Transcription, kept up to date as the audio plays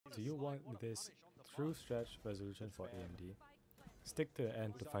Do you want this true stretch resolution for AMD? Stick to the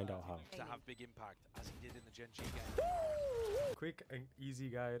end to find out how. To have big impact as he did in the Gen G game. Quick and easy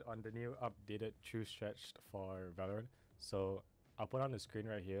guide on the new updated true stretch for Valorant. So I'll put on the screen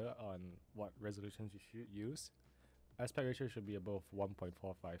right here on what resolutions you should use. Aspect ratio should be above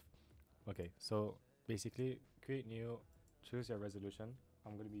 1.45. Okay, so basically create new, choose your resolution.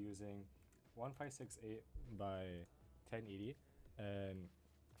 I'm going to be using 1568 by 1080, and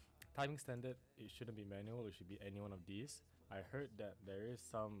timing standard, it shouldn't be manual, it should be any one of these. I heard that there is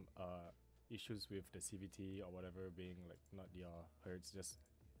some issues with the CVT or whatever being like not your hertz. Just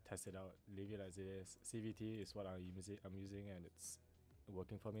test it out, leave it as it is. CVT is what I'm using and it's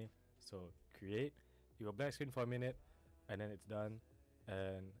working for me. So create, you go black screen for a minute and then it's done,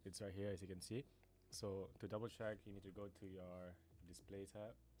 and it's right here as you can see. So to double check, you need to go to your display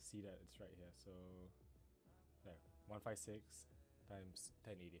tab, see that it's right here. So there, 156 times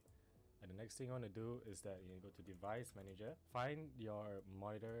 1080. And the next thing you want to do is that you go to device manager, find your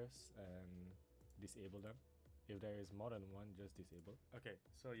monitors and disable them. If there is more than one, just disable. Okay,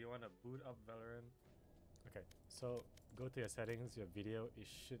 so you want to boot up Valorant. Okay, so go to your settings, your video, it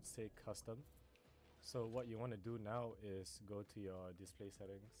should say custom. So what you want to do now is go to your display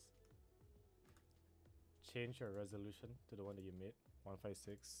settings, change your resolution to the one that you made,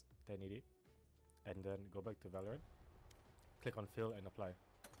 156 1080, and then go back to Valorant, click on fill and apply.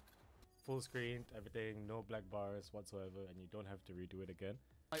 Full screen, everything, no black bars whatsoever, and you don't have to redo it again.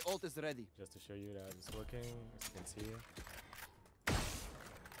 My ult is ready. Just to show you that it's working, as you can see.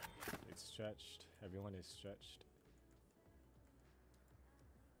 It's stretched, everyone is stretched.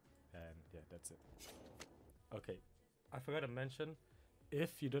 And yeah, that's it. Okay, I forgot to mention,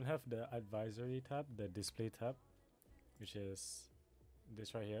 if you don't have the advisory tab, the display tab, which is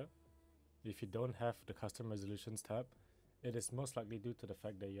this right here, if you don't have the custom resolutions tab, it is most likely due to the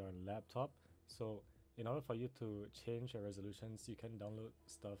fact that you're on a laptop. So in order for you to change your resolutions, you can download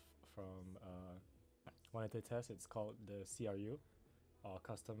stuff from one of the tests. It's called the CRU, or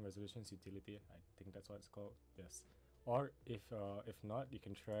Custom Resolutions Utility. I think that's what it's called. Yes. Or if not, you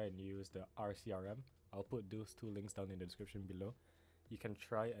can try and use the RCRM. I'll put those two links down in the description below. You can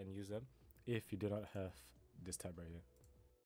try and use them if you do not have this tab right here.